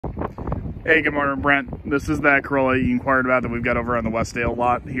Hey, good morning, Brent. This is that Corolla you inquired about that we've got over on the Westdale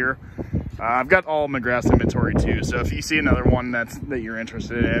lot here. I've got all McGrath's inventory too, so if you see another one that you're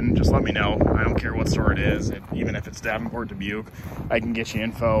interested in, just let me know. I don't care what store it is, even if it's Davenport, Dubuque, I can get you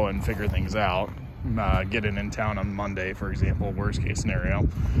info and figure things out. Get it in town on Monday, for example, worst case scenario.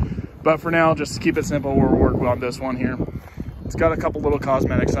 But for now, just to keep it simple, we're working on this one here. It's got a couple little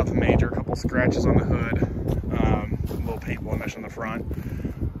cosmetics, nothing major, a couple scratches on the hood, a little paint blemish on the front.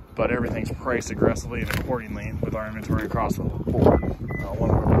 But everything's priced aggressively and accordingly with our inventory across the board. One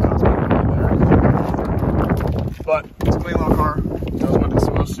more cosmetic right there. But it's a clean little car, does what it's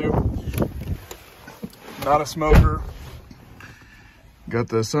supposed to. Not a smoker. Got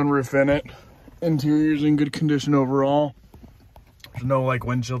the sunroof in it. Interior's in good condition overall. There's no like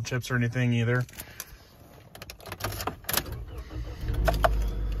windshield chips or anything either.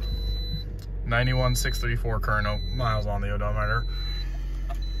 91,634 current miles on the odometer.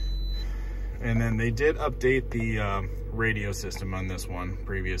 And then they did update the radio system on this one,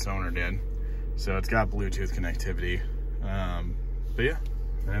 previous owner did. So it's got Bluetooth connectivity. But yeah,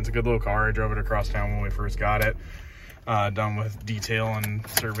 and it's a good little car. I drove it across town when we first got it. Done with detail and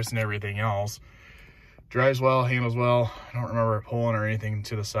service and everything else. Drives well, handles well. I don't remember it pulling or anything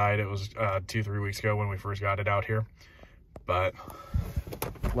to the side. It was 2-3 weeks ago when we first got it out here. But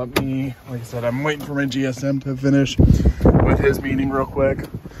let me, like I said, I'm waiting for my GSM to finish with his meeting real quick.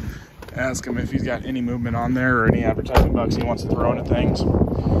 Ask him if he's got any movement on there or any advertising bucks he wants to throw into things.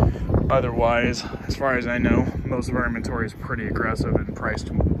 Otherwise, as far as I know, most of our inventory is pretty aggressive and priced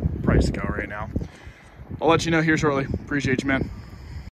to go right now. I'll let you know here shortly. Appreciate you, man.